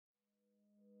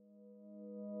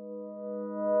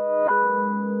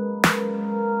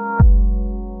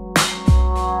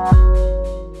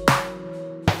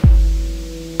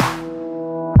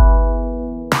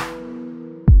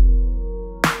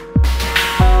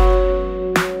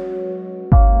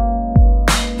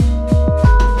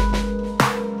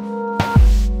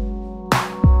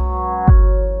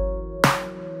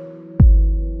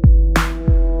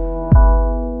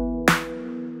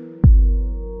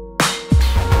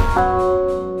Now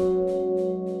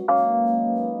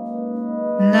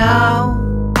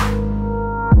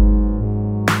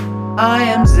I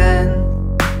am zen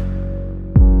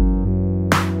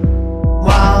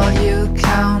while you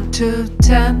count to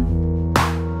 10.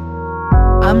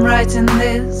 I'm writing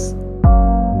this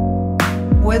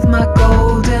with my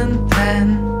golden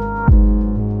pen.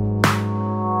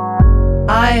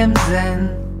 I am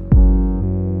zen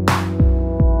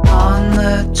on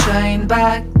the train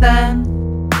back then.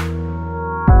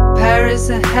 Paris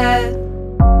ahead,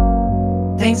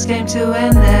 things came to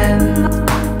an end.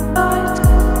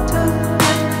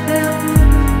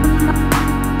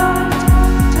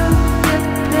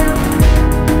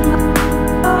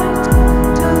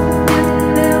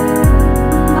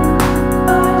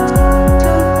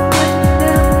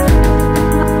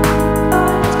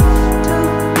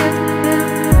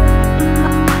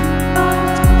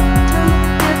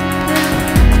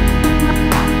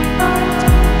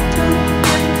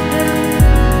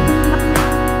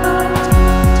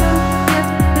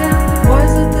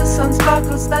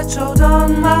 Sunsparkles that showed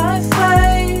on my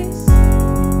face.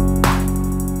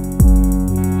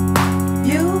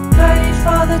 You paid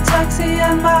for the taxi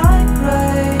and my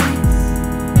grace.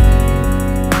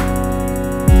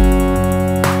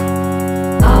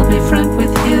 I'll be frank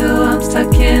with you, I'm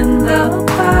stuck in the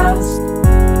past.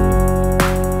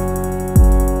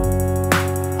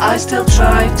 I still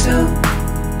try to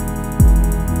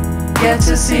get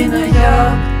to see New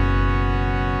York.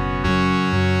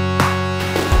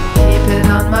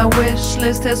 On my wish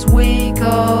list as we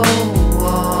go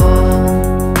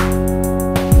on.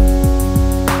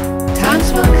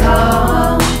 Times will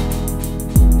come,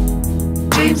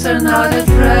 dreams are not at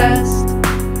rest.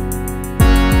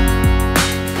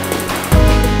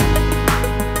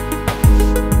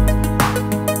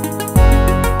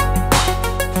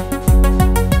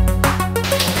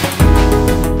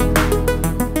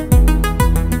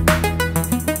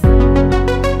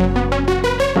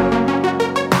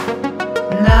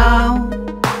 Now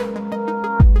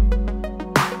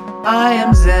I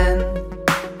am zen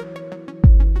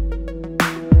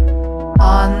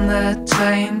on the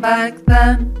train back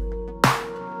then.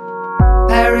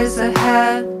 Paris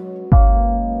ahead,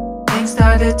 things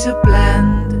started to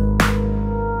blend.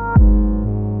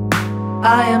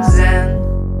 I am zen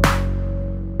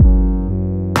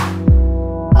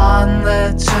on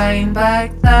the train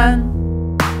back then.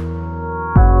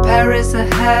 Paris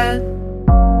ahead,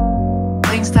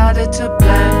 things started to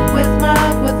blend with my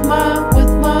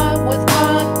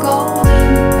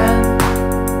golden pen.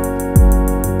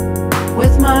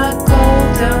 With my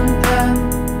golden pen.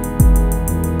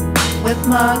 With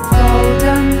my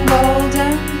golden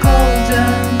pen.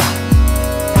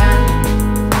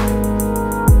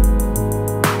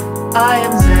 I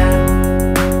am zen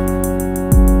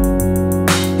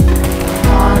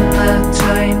on the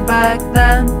train back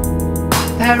then.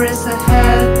 Paris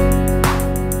ahead,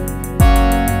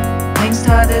 things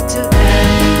started to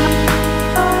end.